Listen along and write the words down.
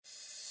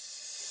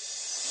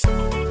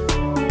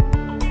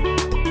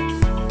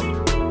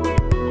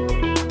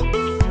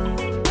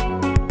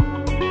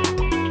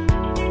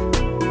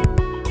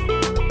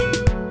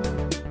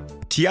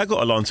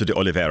Thiago Alonso de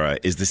Oliveira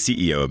is the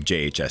CEO of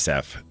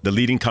JHSF, the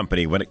leading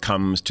company when it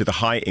comes to the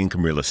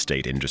high-income real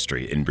estate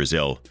industry in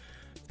Brazil.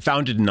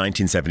 Founded in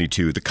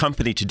 1972, the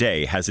company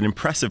today has an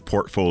impressive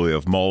portfolio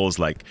of malls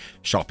like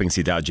Shopping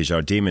Cidade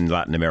Jardim in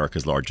Latin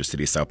America's largest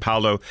city, Sao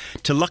Paulo,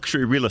 to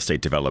luxury real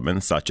estate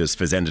developments such as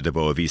Fazenda de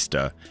Boa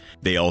Vista.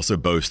 They also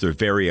boast their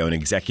very own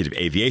executive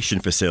aviation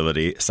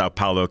facility, Sao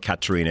Paulo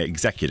Catarina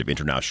Executive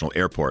International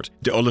Airport.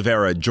 De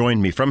Oliveira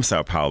joined me from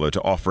Sao Paulo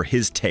to offer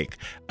his take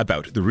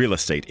about the real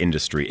estate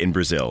industry in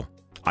Brazil.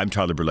 I'm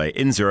Tyler Burley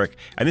in Zurich,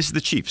 and this is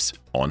The Chiefs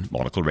on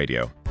Monocle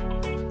Radio.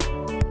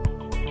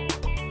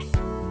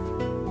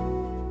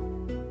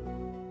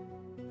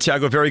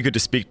 Thiago, very good to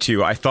speak to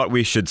you. I thought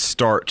we should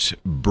start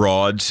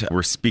broad.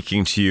 We're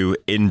speaking to you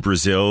in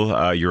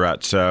Brazil. You're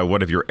at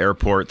one of your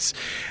airports,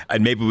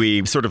 and maybe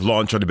we sort of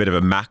launch on a bit of a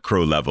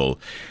macro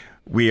level.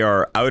 We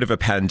are out of a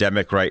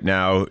pandemic right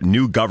now,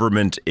 new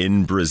government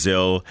in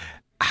Brazil.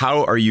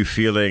 How are you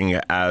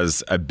feeling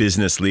as a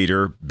business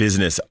leader,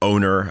 business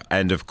owner,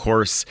 and of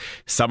course,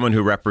 someone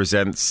who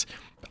represents,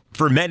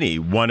 for many,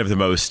 one of the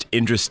most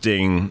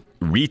interesting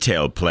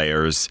retail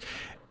players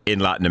in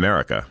Latin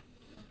America?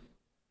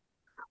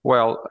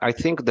 Well, I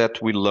think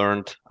that we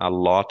learned a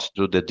lot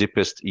through the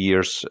deepest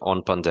years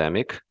on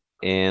pandemic,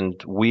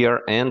 and we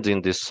are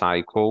ending this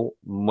cycle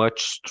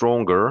much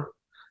stronger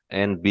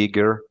and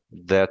bigger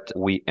that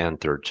we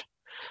entered.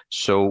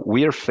 So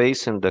we are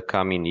facing the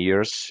coming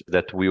years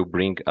that will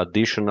bring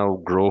additional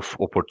growth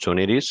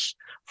opportunities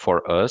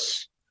for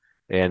us,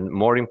 and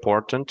more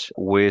important,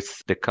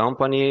 with the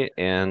company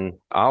and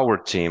our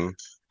team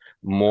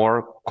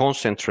more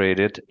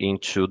concentrated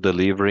into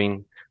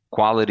delivering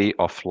quality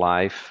of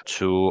life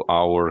to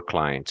our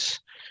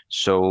clients.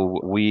 So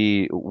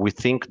we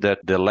think that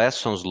the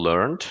lessons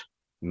learned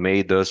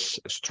made us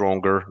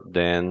stronger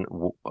than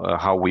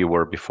how we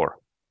were before.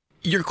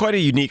 You're quite a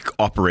unique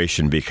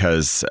operation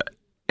because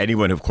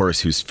anyone, of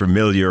course, who's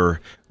familiar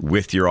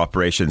with your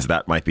operations,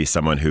 that might be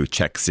someone who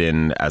checks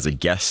in as a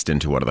guest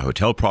into one of the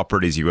hotel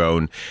properties you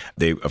own.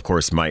 They, of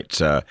course,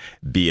 might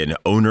be an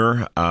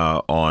owner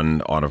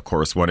on, of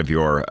course, one of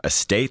your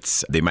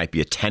estates. They might be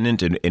a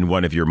tenant in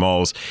one of your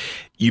malls.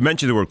 You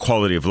mentioned the word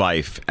quality of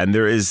life, and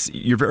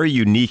you're very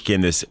unique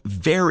in this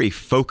very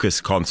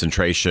focused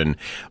concentration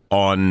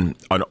on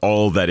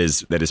all that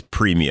is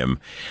premium.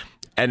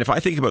 And if I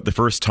think about the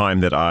first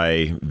time that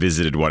I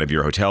visited one of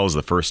your hotels,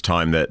 the first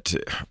time that,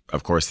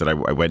 of course, that I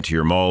went to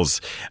your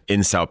malls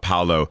in Sao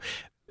Paulo,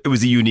 it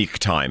was a unique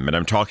time. And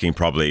I'm talking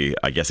probably,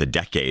 I guess, a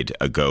decade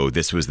ago.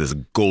 This was this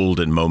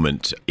golden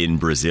moment in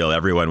Brazil.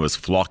 Everyone was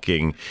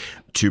flocking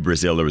to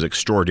Brazil. There was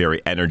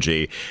extraordinary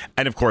energy.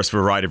 And of course, for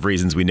a variety of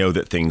reasons, we know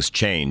that things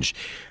change.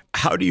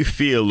 How do you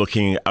feel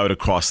looking out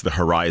across the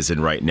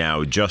horizon right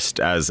now, just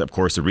as, of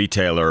course, a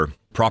retailer,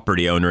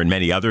 property owner, and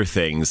many other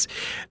things,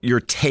 your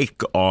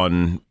take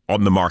on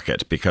the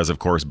market? Because, of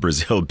course,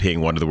 Brazil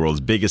being one of the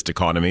world's biggest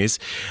economies,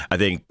 I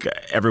think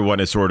everyone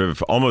is sort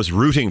of almost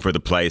rooting for the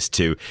place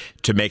to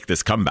make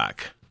this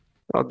comeback.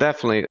 Well,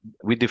 definitely.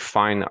 We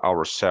define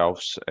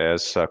ourselves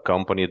as a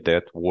company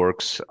that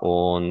works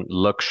on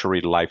luxury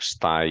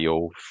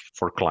lifestyle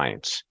for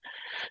clients.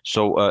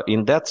 So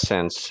in that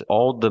sense,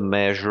 all the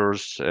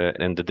measures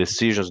and the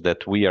decisions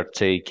that we are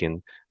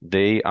taking,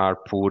 they are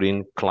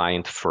putting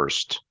client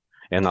first.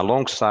 And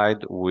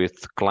alongside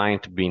with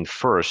client being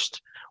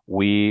first,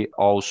 we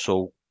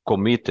also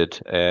committed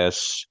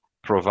as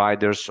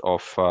providers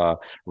of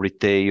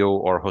retail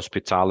or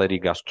hospitality,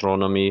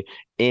 gastronomy,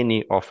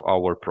 any of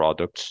our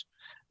products,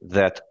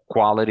 that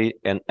quality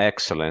and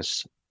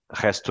excellence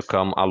has to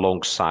come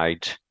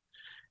alongside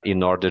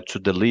in order to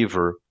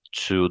deliver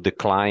to the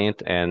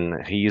client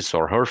and his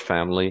or her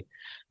family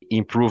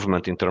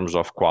improvement in terms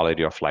of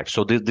quality of life.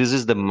 So this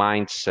is the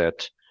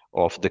mindset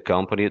of the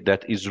company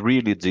that is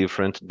really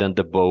different than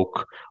the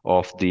bulk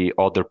of the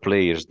other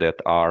players that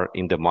are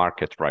in the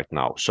market right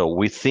now. So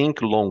we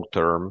think long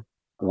term,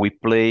 we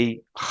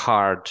play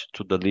hard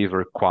to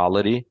deliver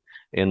quality,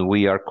 and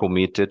we are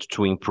committed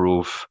to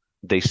improve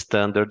the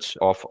standards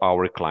of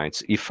our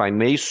clients. If I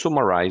may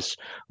summarize,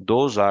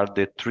 those are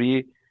the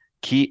three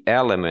key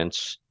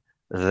elements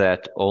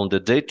that on the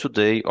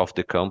day-to-day of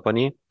the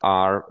company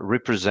are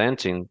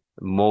representing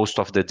most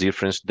of the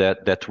difference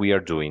that we are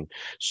doing.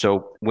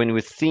 So when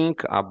we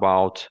think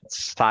about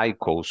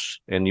cycles,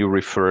 and you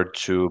referred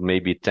to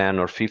maybe 10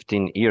 or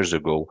 15 years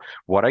ago,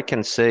 what I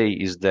can say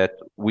is that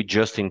we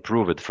just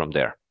improved from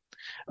there.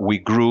 We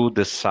grew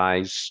the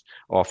size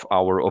of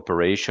our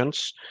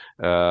operations,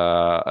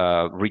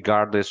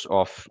 regardless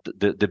of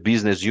the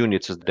business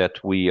units that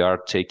we are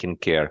taking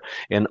care.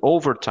 And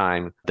over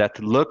time,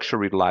 that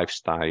luxury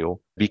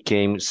lifestyle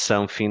became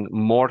something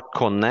more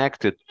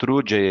connected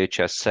through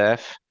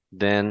JHSF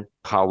than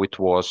how it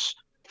was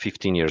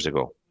 15 years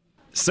ago.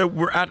 So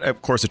we're at,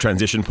 of course, a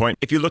transition point.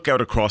 If you look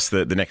out across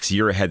the next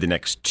year ahead, the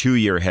next 2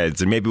 year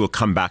aheads, and maybe we'll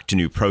come back to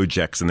new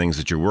projects and things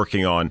that you're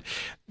working on,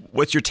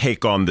 what's your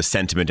take on the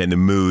sentiment and the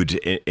mood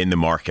in the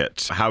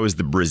market? How is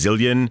the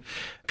Brazilian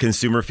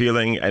consumer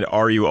feeling? And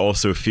are you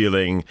also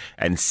feeling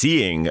and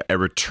seeing a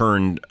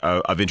return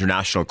of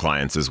international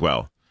clients as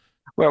well?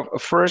 Well,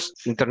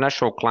 first,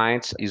 international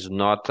clients is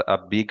not a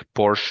big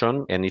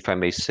portion, and if I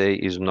may say,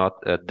 is not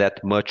that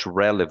much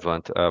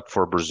relevant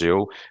for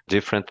Brazil,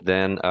 different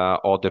than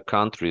other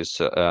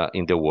countries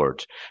in the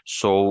world.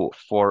 So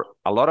for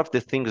a lot of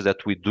the things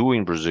that we do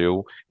in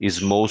Brazil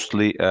is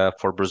mostly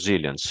for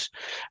Brazilians.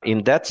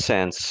 In that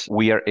sense,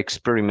 we are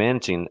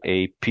experimenting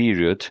a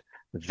period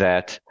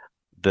that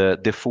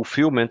the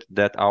fulfillment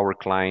that our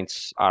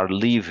clients are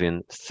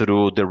living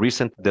through the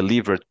recent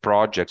delivered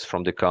projects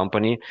from the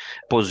company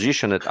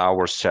positioned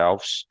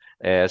ourselves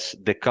as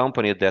the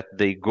company that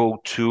they go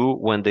to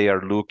when they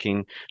are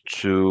looking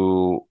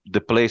to the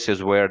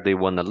places where they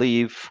want to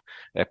live,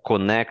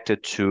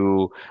 connected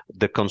to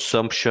the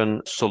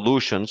consumption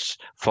solutions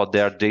for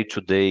their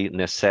day-to-day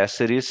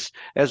necessities,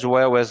 as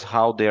well as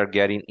how they are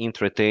getting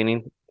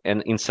entertaining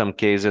and in some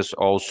cases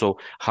also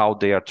how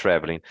they are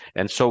traveling.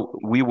 And so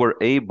we were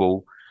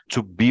able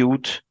to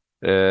build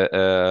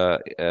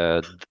the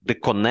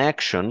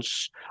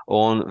connections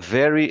on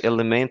very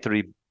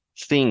elementary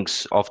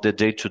things of the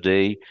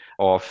day-to-day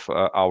of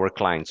our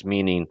clients,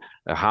 meaning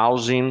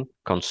housing,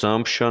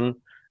 consumption,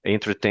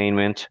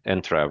 entertainment,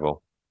 and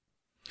travel.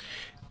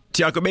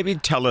 Thiago, maybe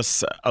tell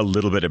us a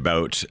little bit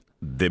about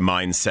the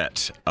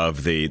mindset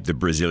of the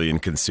Brazilian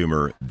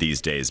consumer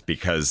these days,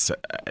 because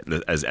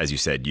as you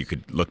said, you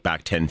could look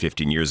back 10,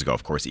 15 years ago,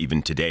 of course,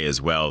 even today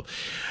as well.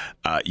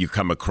 You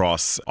come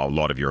across a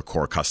lot of your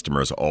core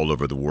customers all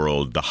over the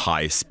world, the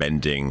high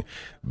spending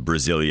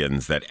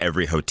Brazilians that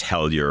every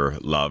hotelier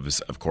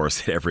loves, of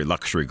course, every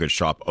luxury goods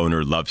shop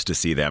owner loves to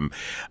see them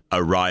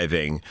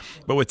arriving.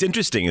 But what's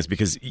interesting is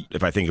because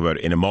if I think about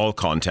it in a mall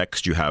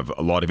context, you have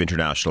a lot of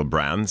international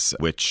brands,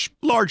 which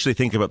largely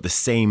think about the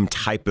same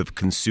type of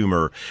consumer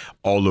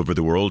all over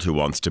the world who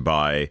wants to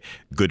buy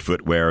good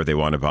footwear, they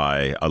want to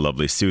buy a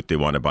lovely suit, they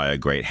want to buy a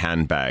great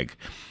handbag.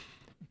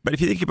 But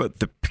if you think about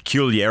the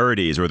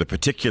peculiarities or the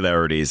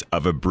particularities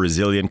of a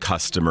Brazilian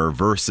customer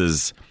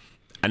versus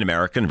an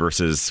American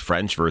versus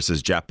French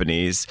versus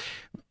Japanese,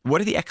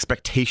 what are the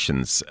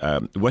expectations?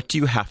 What do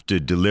you have to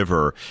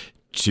deliver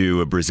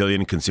to a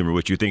Brazilian consumer,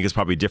 which you think is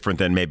probably different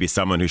than maybe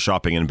someone who's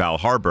shopping in Bal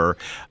Harbour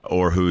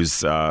or who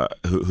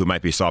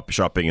might be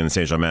shopping in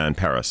Saint-Germain in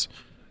Paris?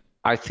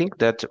 I think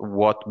that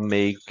what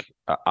make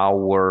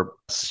our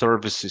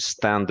service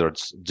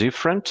standards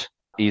different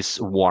is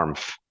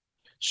warmth.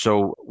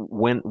 So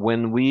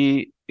when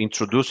we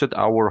introduced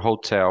our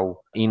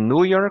hotel in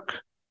New York,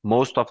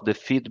 most of the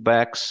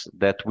feedbacks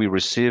that we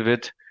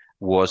received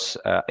was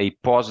a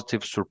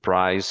positive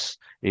surprise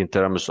in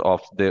terms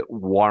of the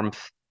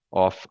warmth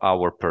of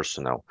our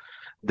personnel.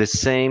 The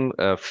same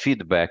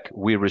feedback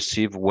we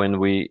receive when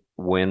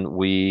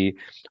we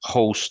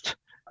host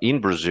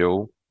in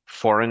Brazil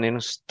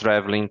foreigners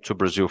traveling to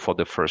Brazil for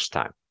the first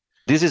time.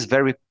 This is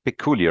very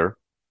peculiar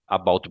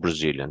about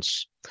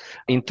Brazilians.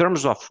 In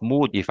terms of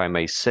mood, if I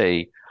may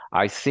say,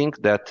 I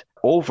think that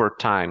over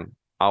time,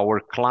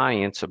 our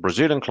clients,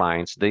 Brazilian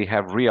clients, they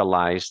have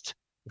realized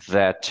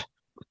that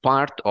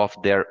part of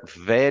their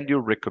value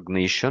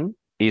recognition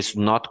is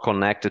not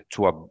connected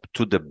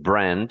to the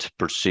brand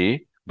per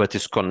se, but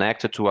is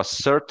connected to a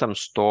certain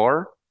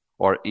store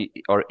or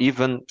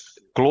even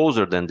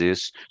closer than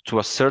this, to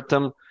a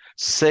certain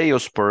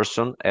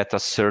salesperson at a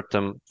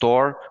certain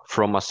store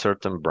from a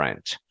certain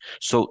brand.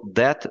 So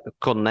that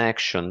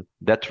connection,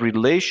 that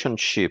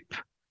relationship,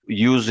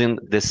 using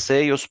the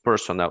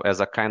salesperson as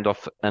a kind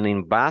of an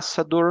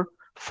ambassador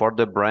for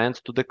the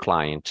brand to the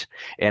client,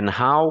 and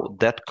how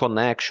that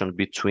connection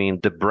between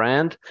the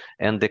brand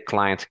and the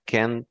client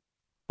can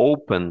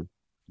open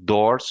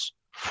doors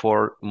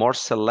for more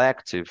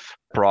selective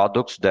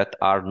products that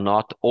are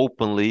not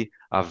openly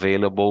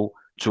available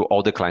to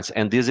all the clients.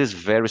 And this is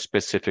very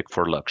specific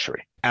for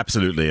luxury.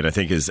 Absolutely. And I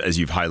think as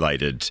you've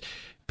highlighted,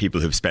 people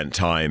who've spent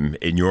time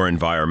in your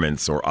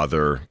environments or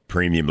other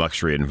premium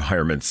luxury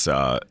environments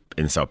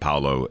in Sao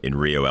Paulo, in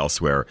Rio,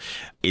 elsewhere,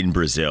 in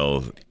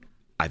Brazil,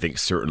 I think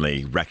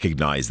certainly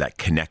recognize that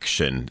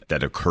connection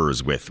that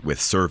occurs with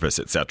service,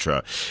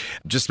 etc.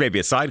 Just maybe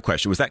a side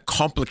question, was that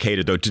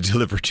complicated though to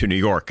deliver to New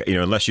York? You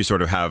know, unless you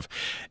sort of have,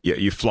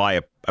 you fly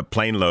a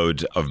plane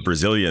load of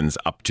Brazilians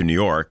up to New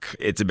York,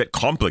 it's a bit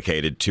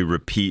complicated to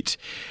repeat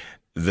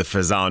the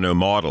Fasano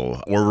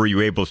model, or were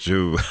you able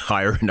to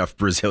hire enough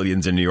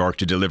Brazilians in New York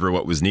to deliver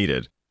what was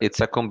needed?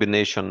 It's a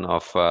combination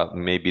of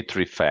maybe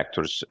three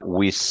factors.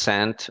 We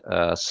sent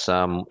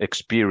some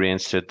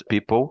experienced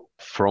people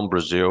from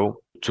Brazil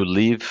to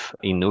live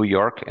in New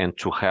York and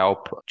to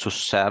help to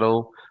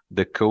settle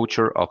the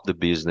culture of the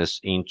business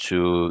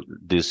into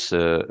this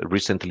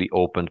recently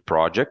opened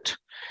project.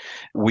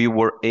 We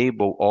were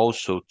able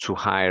also to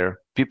hire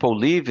people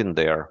living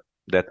there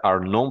that are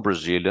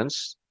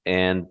non-Brazilians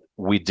And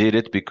we did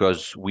it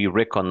because we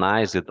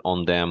recognized it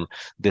on them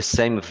the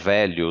same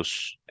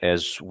values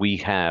as we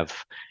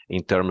have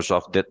in terms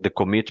of the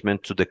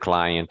commitment to the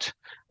client,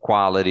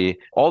 quality,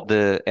 all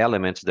the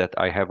elements that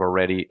I have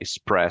already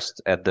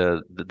expressed at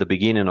the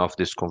beginning of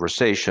this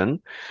conversation.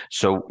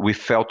 So we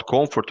felt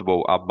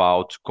comfortable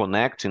about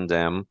connecting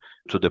them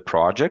to the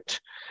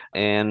project.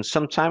 And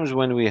sometimes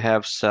when we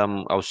have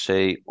some, I'll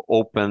say,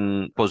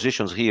 open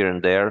positions here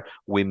and there,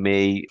 we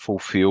may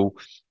fulfill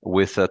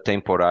with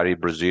temporary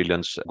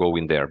Brazilians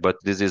going there. But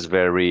this is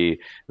very,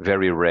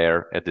 very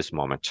rare at this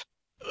moment.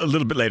 A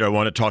little bit later, I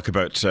want to talk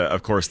about,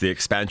 of course, the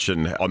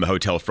expansion on the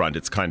hotel front.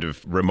 It's kind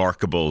of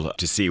remarkable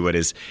to see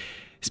it's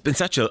been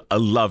such a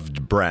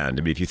loved brand.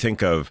 I mean, if you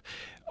think of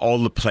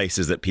all the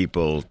places that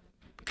people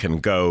can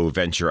go,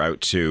 venture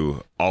out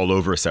to all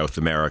over South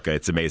America,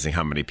 it's amazing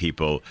how many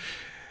people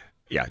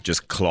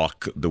just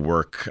clock the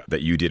work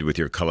that you did with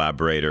your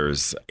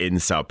collaborators in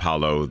Sao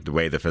Paulo. The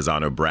way the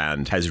Fasano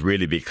brand has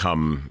really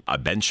become a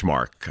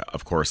benchmark,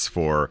 of course,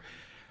 for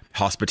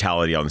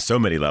hospitality on so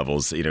many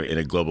levels, in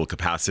a global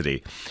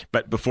capacity.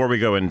 But before we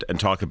go and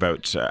talk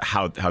about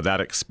how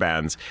that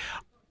expands,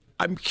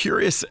 I'm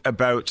curious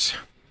about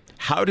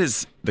how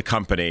does the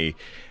company,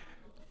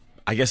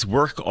 I guess,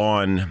 work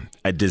on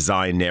a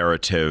design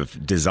narrative,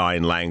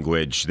 design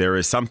language. There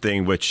is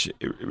something which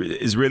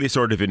is really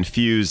sort of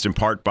infused in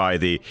part by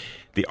the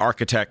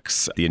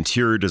architects, the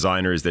interior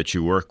designers that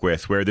you work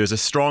with, where there's a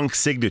strong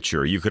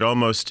signature. You could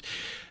almost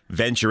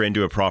venture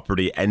into a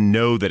property and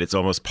know that it's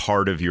almost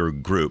part of your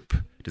group.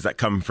 Does that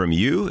come from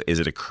you? Is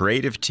it a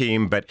creative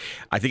team? But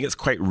I think it's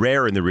quite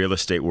rare in the real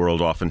estate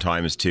world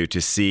oftentimes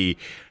to see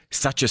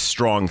such a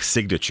strong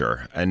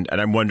signature. And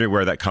I'm wondering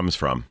where that comes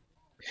from.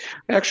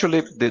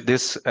 Actually,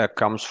 this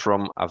comes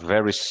from a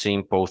very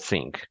simple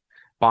thing.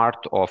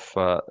 Part of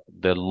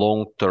the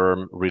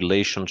long-term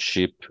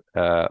relationship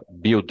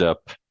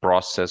build-up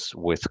process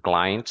with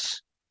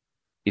clients,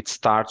 it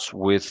starts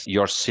with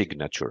your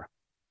signature.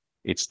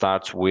 It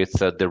starts with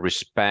the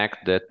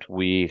respect that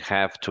we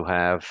have to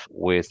have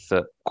with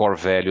core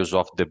values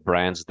of the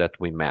brands that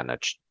we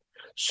manage.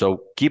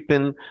 So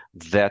keeping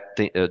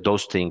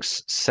those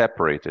things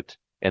separated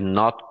and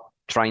not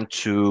trying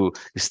to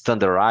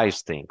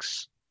standardize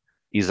things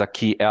is a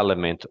key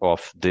element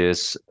of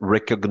this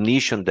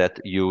recognition that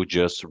you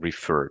just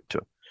referred to.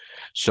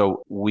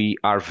 So we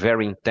are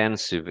very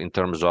intensive in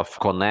terms of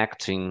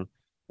connecting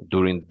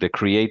during the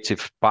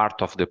creative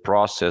part of the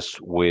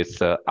process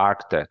with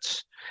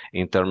architects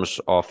in terms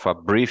of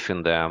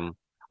briefing them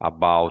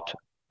about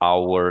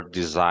our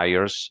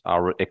desires,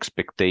 our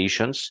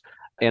expectations,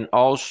 and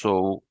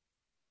also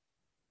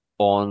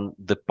on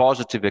the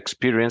positive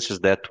experiences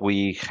that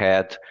we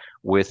had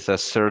with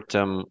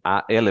certain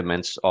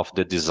elements of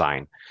the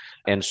design.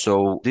 And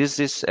so this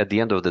is, at the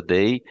end of the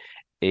day,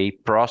 a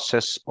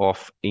process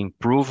of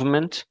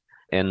improvement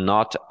and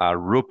not a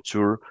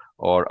rupture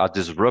or a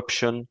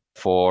disruption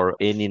for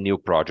any new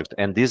project.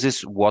 And this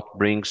is what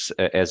brings,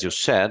 as you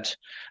said,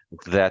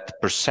 that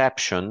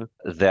perception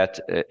that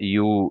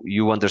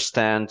you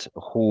understand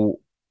who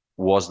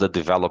was the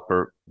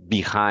developer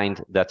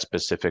behind that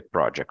specific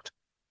project.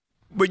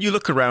 When you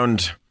look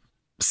around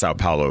Sao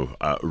Paulo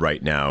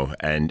right now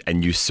and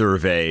you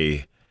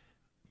survey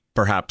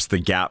perhaps the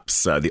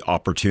gaps, the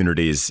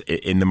opportunities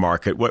in the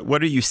market,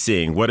 what are you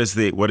seeing? What does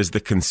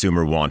the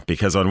consumer want?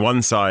 Because on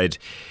one side,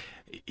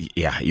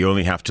 you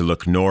only have to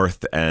look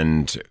north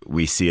and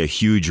we see a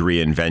huge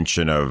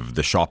reinvention of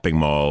the shopping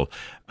mall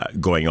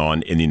going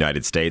on in the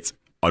United States.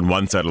 On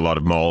one side, a lot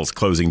of malls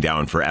closing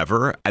down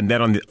forever. And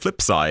then on the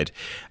flip side,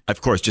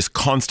 of course, just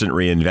constant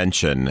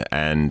reinvention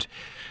and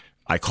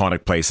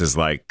iconic places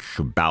like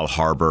Bal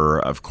Harbour,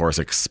 of course,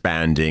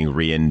 expanding,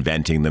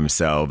 reinventing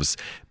themselves.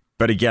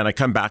 But again, I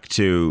come back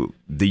to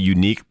the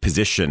unique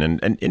position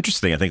and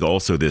interesting, I think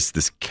also this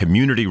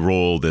community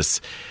role, this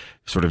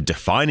sort of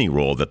defining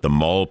role that the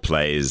mall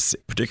plays,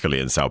 particularly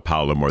in Sao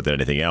Paulo more than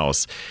anything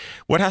else.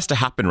 What has to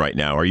happen right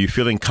now? Are you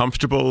feeling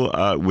comfortable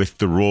with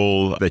the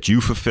role that you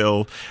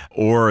fulfill?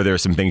 Or are there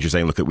some things you're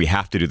saying, look, we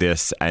have to do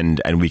this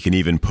and we can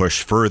even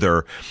push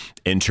further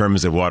in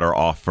terms of what our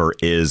offer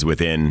is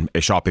within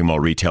a shopping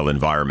mall retail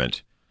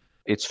environment?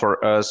 It's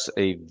for us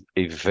a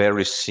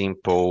very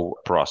simple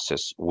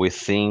process. We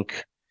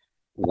think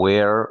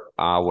where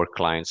our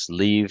clients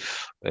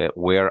live,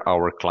 where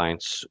our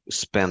clients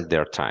spend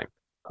their time.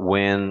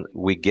 When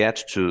we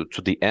get to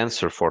the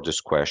answer for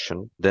this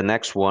question, the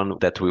next one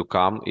that will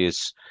come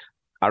is,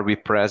 are we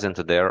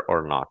present there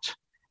or not?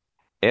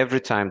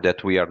 Every time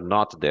that we are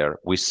not there,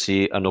 we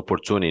see an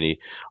opportunity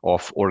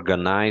of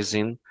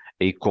organizing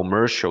a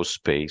commercial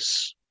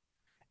space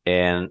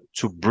and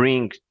to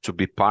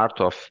be part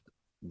of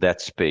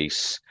that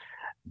space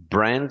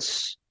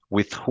brands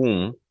with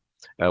whom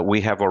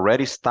we have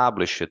already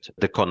established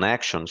the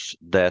connections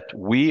that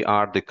we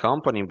are the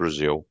company in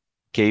Brazil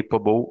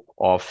capable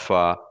of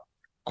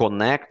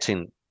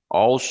connecting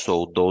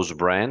also those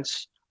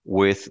brands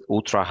with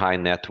ultra high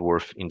net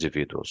worth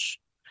individuals.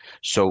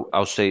 So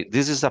I'll say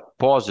this is a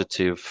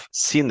positive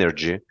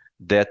synergy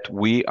that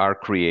we are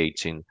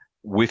creating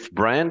with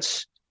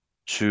brands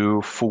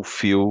to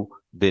fulfill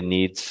the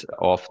needs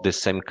of the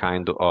same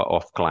kind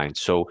of clients.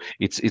 So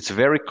it's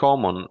very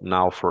common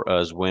now for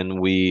us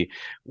when we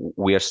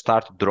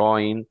start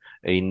drawing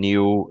a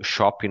new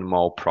shopping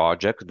mall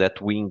project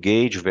that we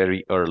engage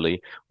very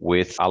early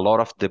with a lot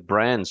of the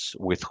brands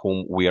with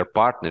whom we are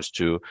partners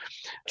to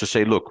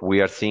say, look, we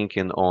are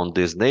thinking on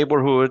this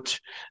neighborhood.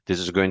 This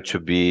is going to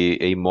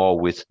be a mall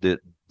with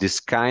this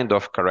kind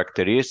of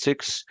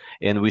characteristics,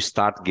 and we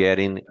start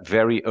getting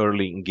very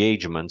early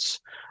engagements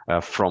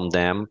from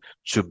them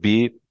to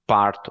be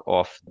part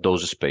of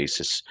those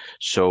spaces.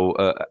 So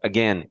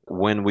again,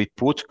 when we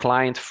put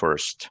client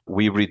first,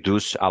 we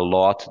reduce a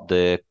lot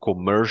the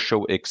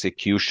commercial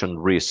execution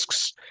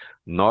risks,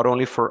 not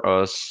only for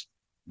us,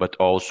 but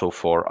also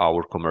for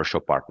our commercial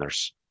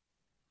partners.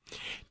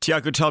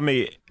 Thiago, tell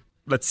me,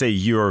 let's say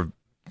you're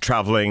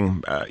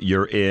traveling,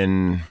 you're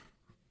in,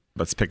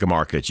 let's pick a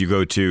market. You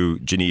go to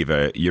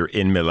Geneva, you're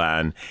in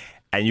Milan,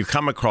 and you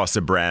come across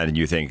a brand and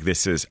you think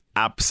this is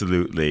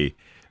absolutely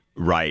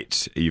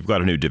right. You've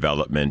got a new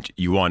development.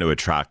 You want to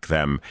attract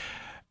them.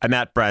 And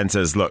that brand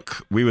says,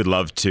 look, we would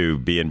love to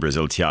be in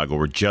Brazil, Thiago.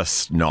 We're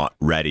just not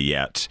ready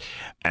yet.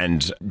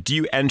 And do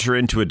you enter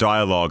into a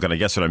dialogue? And I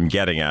guess what I'm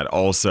getting at,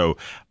 also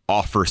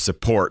offer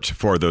support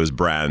for those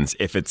brands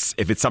if it's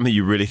something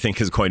you really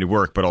think is going to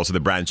work, but also the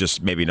brand's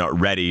just maybe not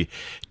ready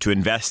to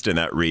invest in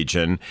that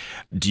region.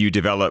 Do you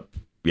develop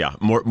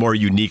more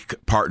unique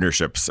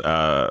partnerships,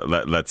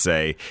 let's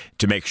say,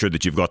 to make sure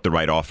that you've got the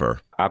right offer?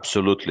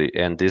 Absolutely,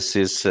 and this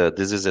is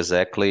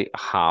exactly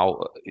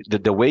how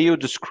the way you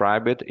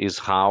describe it is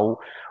how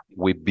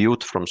we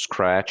built from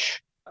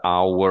scratch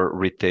our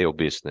retail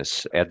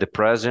business. At the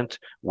present,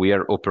 we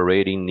are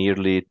operating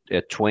nearly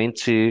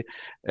 20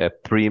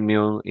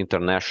 premium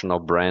international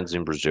brands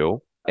in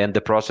Brazil. And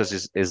the process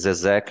is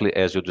exactly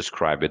as you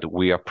described it.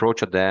 We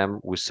approached them.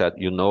 We said,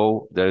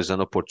 there is an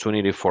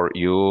opportunity for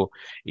you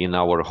in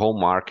our home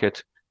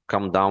market.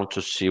 Come down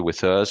to see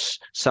with us.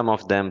 Some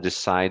of them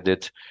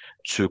decided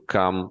to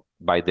come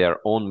by their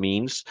own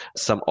means.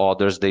 Some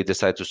others, they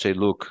decide to say,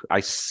 look,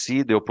 I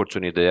see the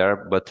opportunity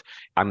there, but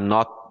I'm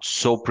not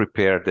so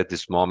prepared at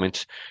this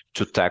moment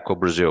to tackle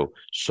Brazil.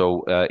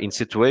 So in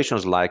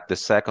situations like the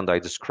second I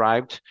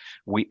described,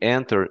 we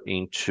enter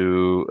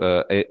into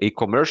a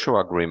commercial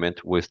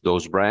agreement with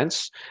those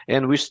brands,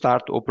 and we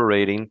start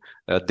operating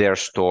their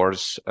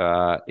stores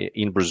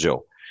in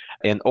Brazil.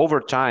 And over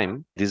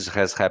time, this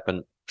has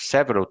happened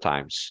several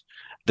times.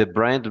 The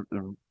brand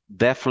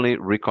definitely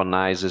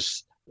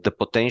recognizes the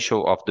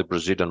potential of the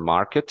Brazilian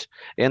market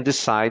and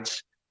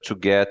decides to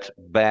get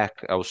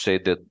back, I would say,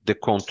 the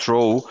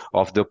control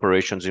of the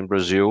operations in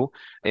Brazil.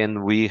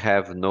 And we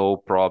have no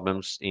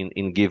problems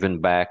in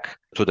giving back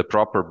to the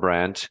proper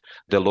brand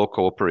the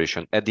local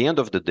operation. At the end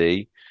of the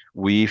day,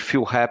 we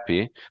feel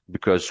happy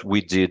because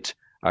we did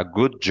a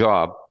good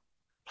job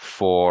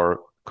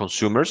for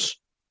consumers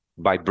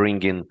by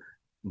bringing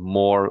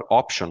more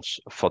options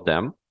for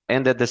them.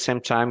 And at the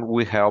same time,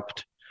 we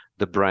helped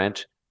the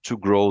brand to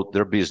grow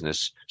their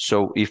business.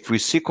 So if we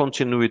see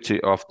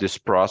continuity of this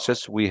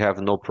process, we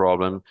have no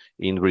problem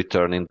in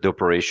returning the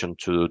operation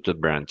to the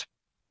brand.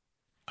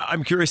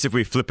 I'm curious if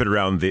we flip it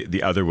around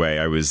the other way.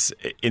 I was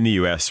in the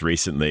US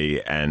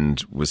recently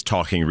and was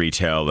talking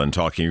retail and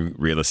talking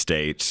real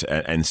estate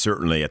and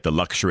certainly at the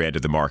luxury end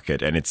of the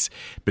market. And it's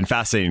been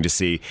fascinating to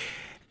see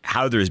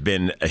how there's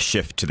been a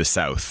shift to the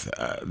south,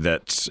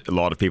 that a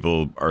lot of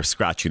people are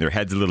scratching their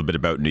heads a little bit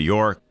about New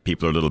York.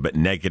 People are a little bit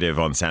negative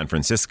on San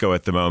Francisco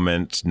at the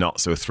moment, not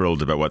so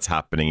thrilled about what's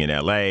happening in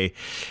LA,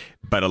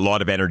 but a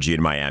lot of energy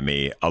in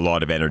Miami, a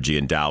lot of energy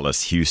in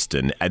Dallas,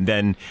 Houston, and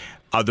then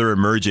other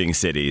emerging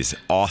cities,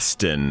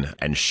 Austin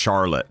and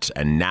Charlotte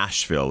and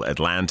Nashville,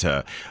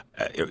 Atlanta.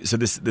 So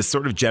this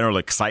sort of general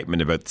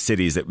excitement about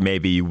cities that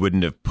maybe you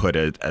wouldn't have put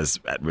it as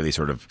at really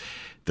sort of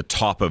the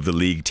top of the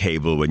league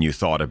table when you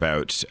thought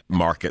about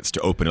markets to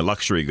open a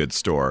luxury goods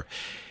store.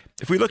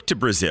 If we look to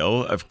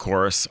Brazil, of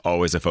course,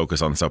 always a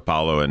focus on Sao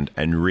Paulo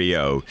and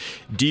Rio.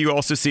 Do you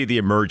also see the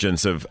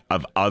emergence of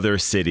other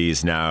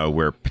cities now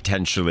where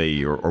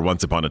potentially, or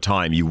once upon a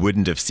time, you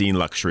wouldn't have seen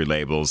luxury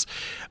labels,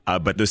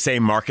 but the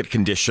same market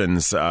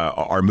conditions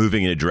are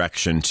moving in a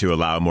direction to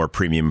allow more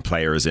premium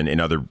players in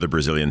the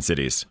Brazilian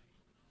cities?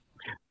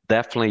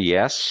 Definitely,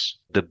 yes.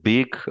 The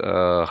big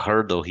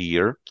hurdle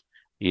here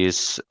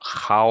is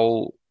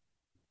how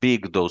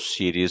big those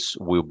cities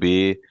will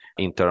be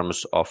in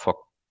terms of a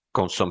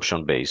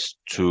consumption base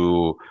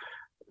to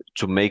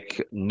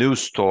make new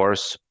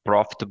stores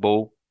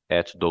profitable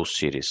at those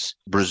cities.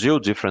 Brazil,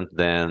 different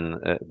than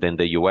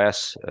the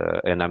US,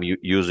 and I'm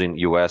using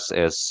US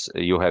as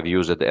you have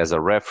used it as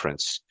a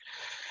reference.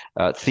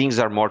 Things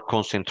are more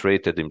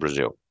concentrated in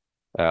Brazil.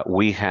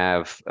 We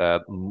have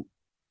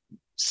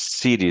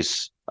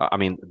cities. I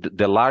mean,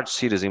 the large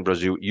cities in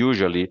Brazil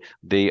usually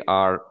they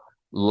are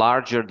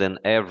larger than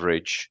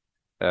average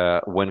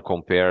when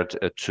compared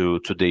to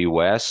the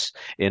US,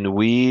 and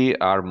we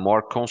are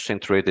more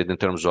concentrated in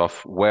terms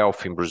of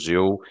wealth in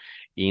Brazil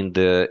in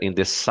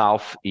the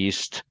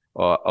southeast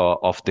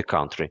of the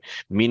country,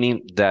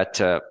 meaning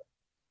that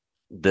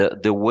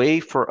The way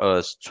for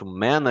us to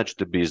manage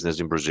the business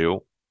in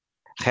Brazil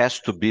has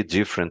to be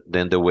different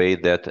than the way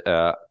that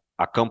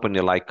a company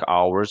like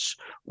ours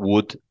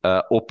would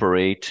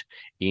operate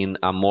in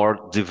a more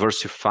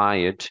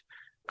diversified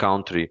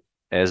country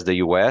as the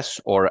US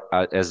or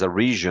as a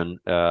region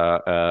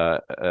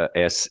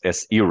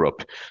as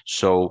Europe.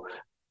 So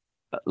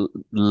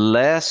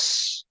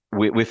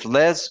with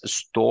less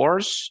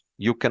stores,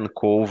 you can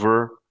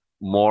cover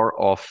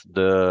more of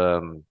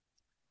the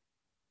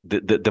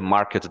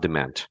market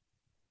demand.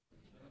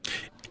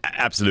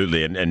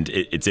 Absolutely. And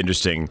it's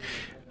interesting.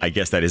 I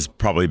guess that has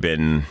probably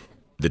been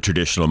the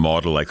traditional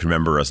model. I can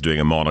remember us doing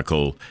a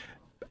Monocle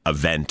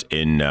event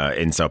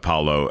in Sao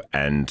Paulo,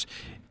 and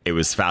it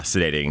was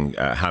fascinating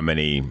how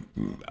many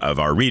of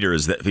our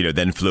readers that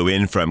then flew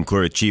in from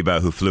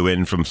Curitiba, who flew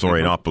in from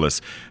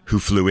Florianopolis, who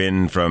flew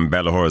in from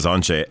Belo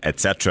Horizonte,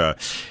 etc.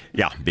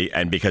 Yeah,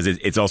 and because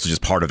it's also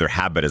just part of their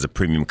habit as a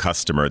premium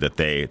customer that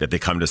they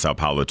come to Sao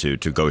Paulo to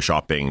go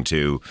shopping,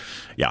 to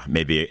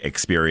maybe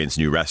experience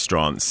new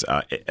restaurants,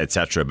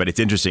 etc. But it's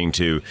interesting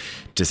to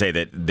say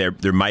that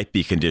there might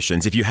be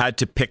conditions. If you had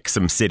to pick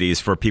some cities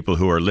for people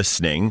who are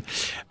listening,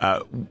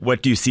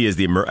 what do you see as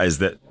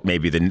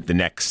maybe the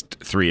next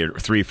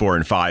three, 4,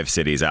 and 5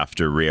 cities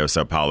after Rio,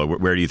 Sao Paulo?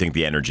 Where do you think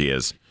the energy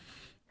is?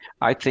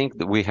 I think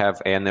that we have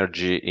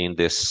energy in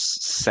this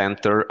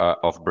center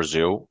of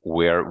Brazil,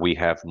 where we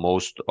have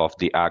most of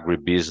the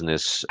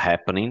agribusiness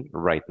happening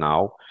right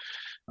now.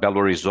 Belo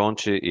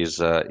Horizonte is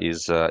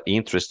an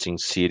interesting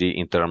city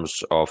in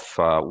terms of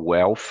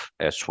wealth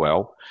as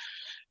well.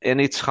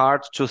 And it's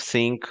hard to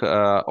think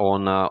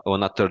on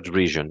a third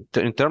region.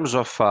 In terms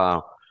of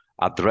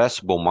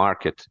addressable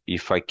market,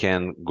 if I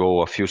can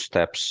go a few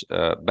steps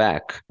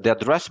back, the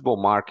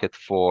addressable market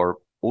for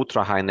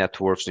ultra high net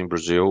worths in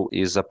Brazil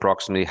is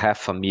approximately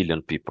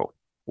 500,000 people.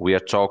 We are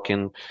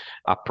talking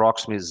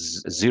approximately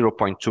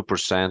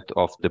 0.2%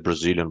 of the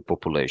Brazilian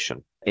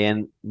population.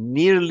 And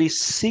nearly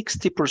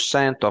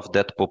 60% of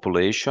that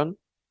population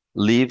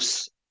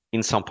lives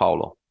in São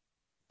Paulo,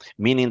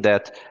 meaning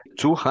that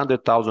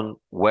 200,000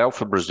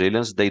 wealthy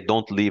Brazilians, they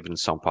don't live in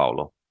São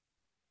Paulo.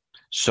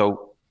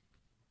 So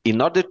in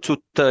order to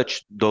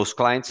touch those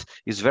clients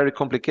is very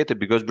complicated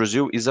because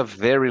Brazil is a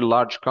very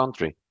large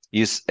country.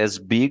 Is as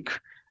big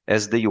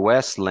as the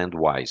US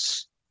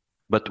land-wise.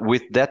 But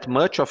with that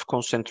much of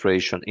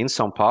concentration in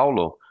São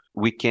Paulo,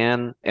 we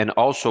can, and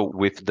also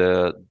with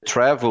the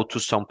travel to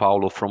São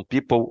Paulo from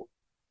people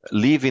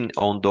living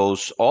on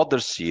those other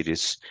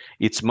cities,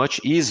 it's much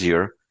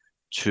easier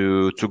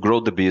to grow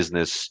the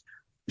business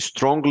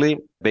strongly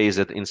based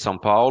in São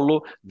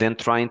Paulo than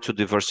trying to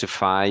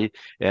diversify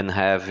and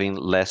having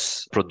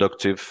less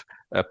productive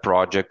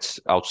projects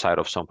outside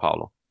of São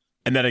Paulo.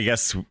 And then I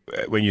guess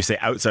when you say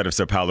outside of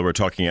Sao Paulo, we're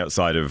talking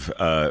outside of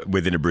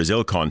within a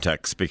Brazil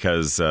context,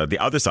 because the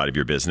other side of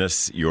your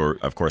business, your,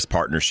 of course,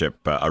 partnership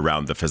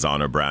around the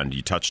Fasano brand,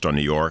 you touched on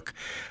New York.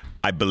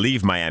 I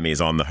believe Miami is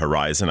on the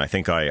horizon. I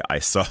think I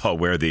saw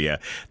where the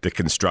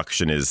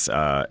construction is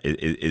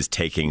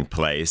taking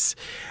place.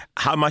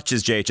 How much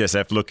is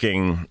JHSF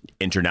looking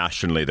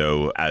internationally,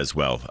 though, as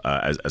well,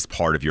 as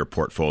part of your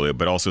portfolio,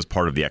 but also as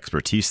part of the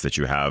expertise that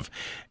you have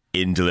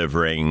in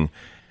delivering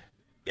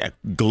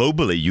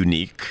globally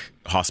unique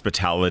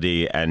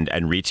hospitality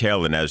and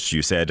retail, and as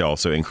you said,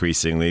 also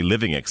increasingly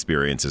living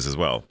experiences as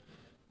well?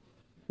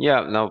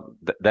 Yeah, no,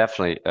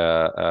 definitely.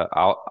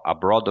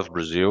 Abroad of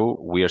Brazil,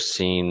 we are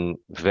seeing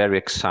very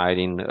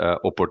exciting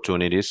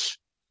opportunities.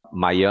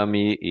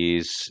 Miami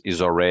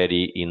is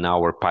already in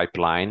our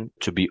pipeline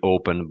to be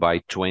open by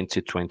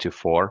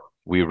 2024.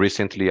 We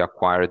recently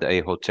acquired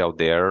a hotel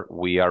there.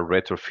 We are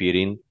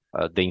retrofitting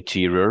the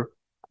interior.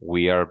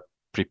 We are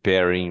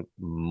preparing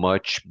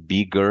much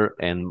bigger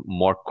and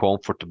more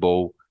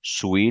comfortable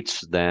suites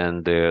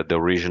than the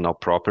original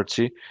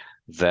property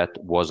that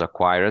was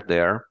acquired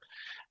there.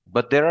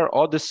 But there are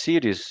other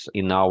cities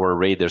in our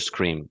radar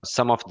screen,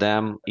 some of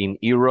them in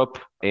Europe,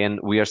 and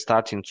we are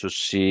starting to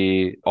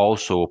see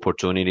also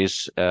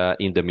opportunities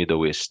in the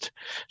Middle East.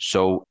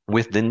 So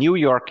with the New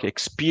York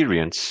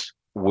experience,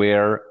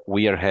 where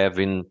we are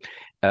having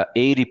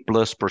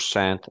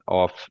 80+%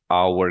 of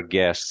our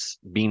guests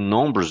being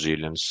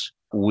non-Brazilians,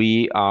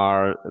 we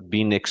are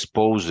being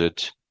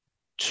exposed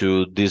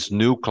to this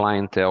new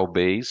clientele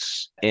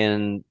base,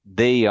 and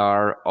they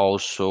are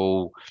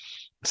also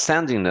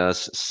sending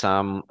us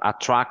some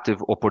attractive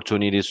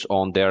opportunities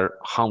on their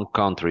home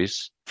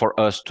countries for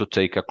us to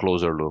take a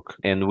closer look.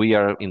 And we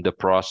are in the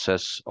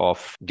process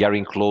of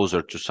getting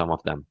closer to some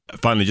of them.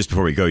 Finally, just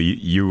before we go,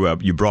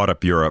 you brought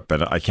up Europe,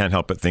 and I can't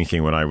help but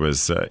thinking when I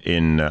was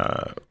in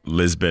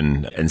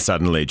Lisbon, and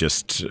suddenly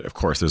just, of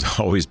course, there's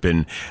always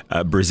been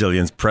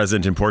Brazilians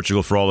present in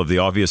Portugal for all of the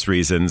obvious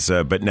reasons,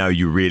 but now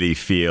you really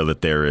feel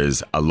that there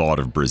is a lot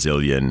of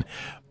Brazilian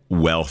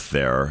wealth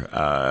there.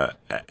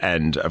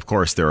 And of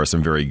course, there are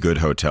some very good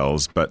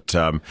hotels, but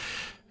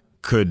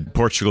could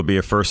Portugal be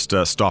a first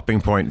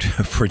stopping point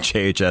for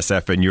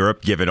JHSF in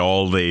Europe, given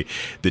all the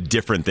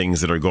different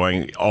things that are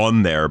going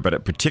on there,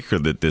 but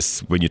particularly this,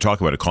 when you talk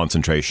about a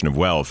concentration of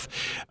wealth,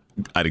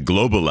 at a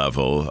global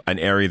level, an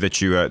area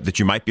that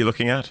you might be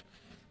looking at?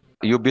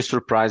 You'll be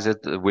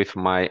surprised with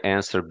my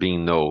answer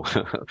being no,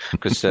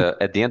 because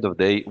at the end of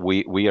the day,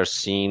 we are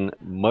seeing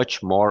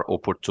much more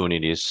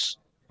opportunities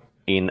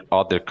in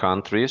other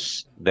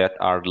countries that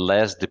are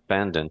less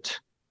dependent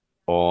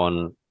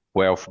on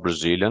wealth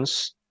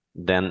Brazilians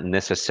than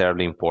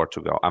necessarily in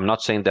Portugal. I'm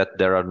not saying that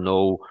there are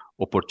no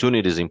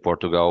opportunities in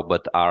Portugal,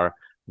 but are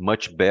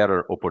much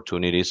better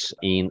opportunities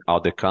in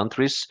other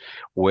countries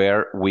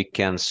where we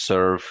can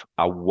serve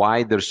a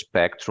wider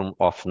spectrum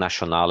of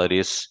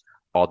nationalities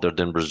other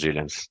than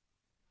Brazilians.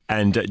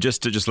 And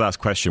just last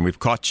question, we've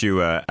caught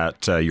you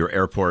at your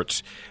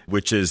airport,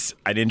 which is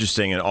an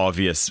interesting and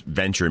obvious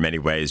venture in many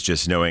ways,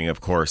 just knowing,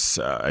 of course,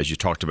 as you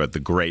talked about,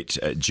 the great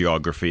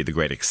geography, the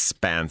great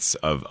expanse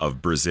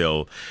of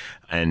Brazil,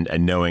 and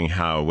knowing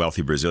how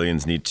wealthy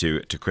Brazilians need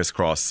to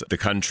crisscross the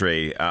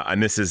country.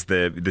 And this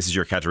is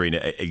your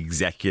Catarina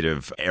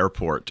executive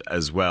airport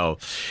as well.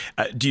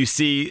 Do you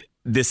see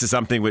this is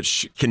something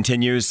which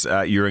continues?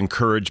 You're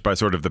encouraged by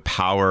sort of the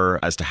power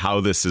as to how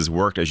this has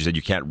worked. As you said,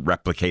 you can't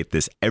replicate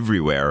this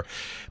everywhere.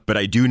 But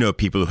I do know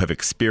people who have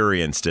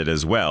experienced it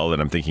as well,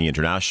 and I'm thinking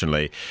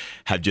internationally,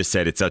 have just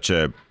said it's such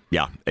a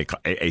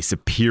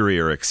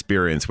superior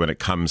experience when it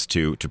comes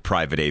to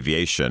private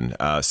aviation.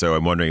 So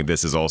I'm wondering if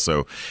this is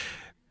also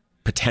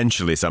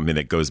potentially something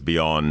that goes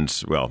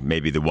beyond, well,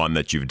 maybe the one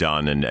that you've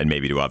done and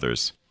maybe to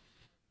others.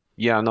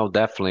 Yeah, no,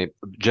 definitely.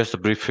 Just a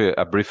brief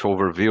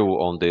overview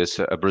on this.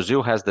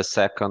 Brazil has the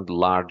second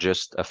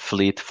largest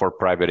fleet for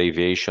private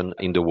aviation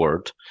in the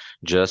world,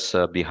 just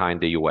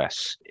behind the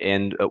US.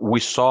 And we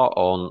saw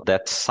on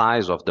that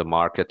size of the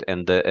market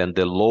and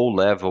the low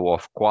level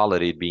of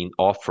quality being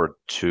offered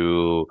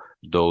to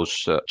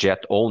those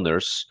jet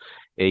owners,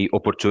 a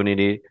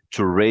opportunity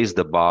to raise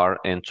the bar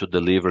and to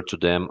deliver to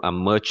them a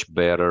much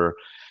better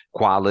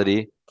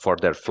quality for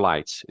their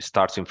flights,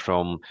 starting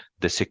from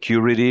the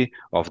security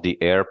of the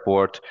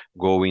airport,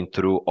 going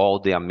through all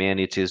the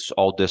amenities,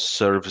 all the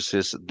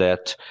services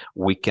that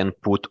we can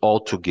put all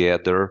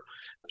together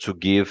to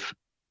give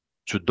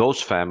to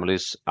those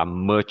families a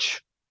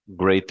much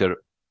greater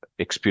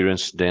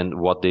experience than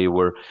what they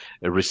were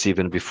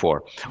receiving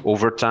before.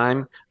 Over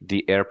time,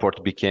 the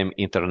airport became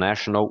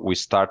international. We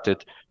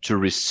started to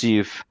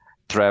receive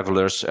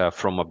travelers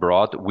from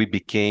abroad. We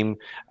became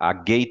a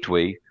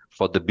gateway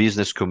for the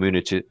business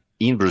community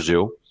in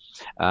Brazil.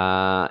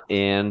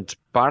 And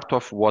part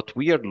of what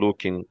we are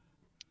looking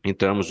in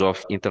terms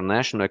of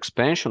international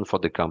expansion for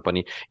the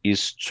company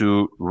is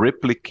to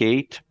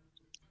replicate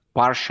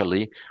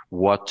partially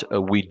what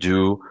we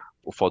do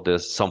for the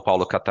São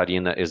Paulo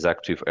Catarina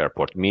Executive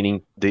Airport,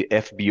 meaning the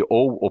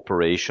FBO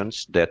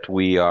operations that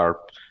we are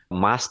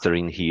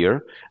mastering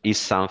here is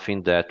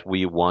something that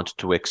we want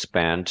to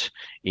expand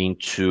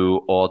into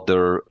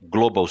other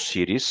global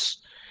cities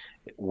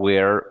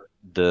where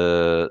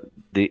the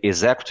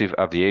executive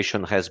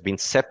aviation has been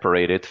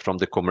separated from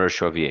the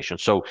commercial aviation.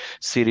 So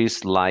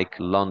cities like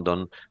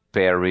London,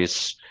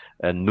 Paris,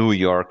 New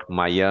York,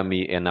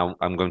 Miami, and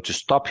I'm going to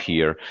stop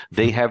here,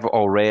 they have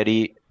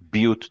already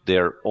built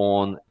their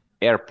own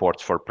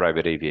airports for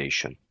private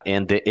aviation.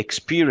 And the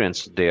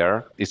experience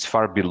there is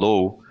far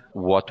below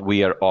what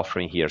we are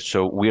offering here.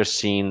 So we are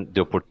seeing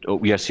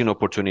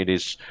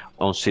opportunities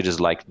on cities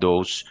like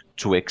those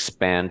to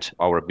expand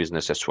our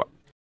business as well.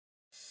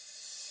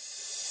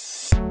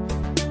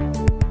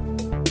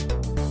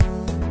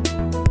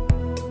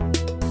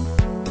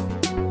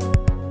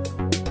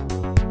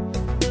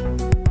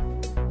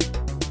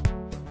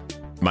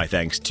 My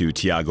thanks to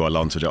Thiago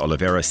Alonso de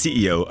Oliveira,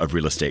 CEO of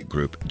real estate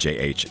group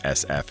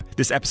JHSF.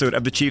 This episode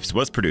of The Chiefs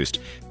was produced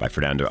by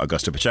Fernando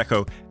Augusto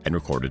Pacheco and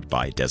recorded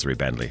by Desiree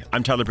Bentley.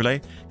 I'm Tyler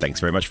Brulé. Thanks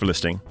very much for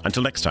listening.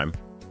 Until next time,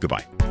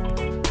 goodbye.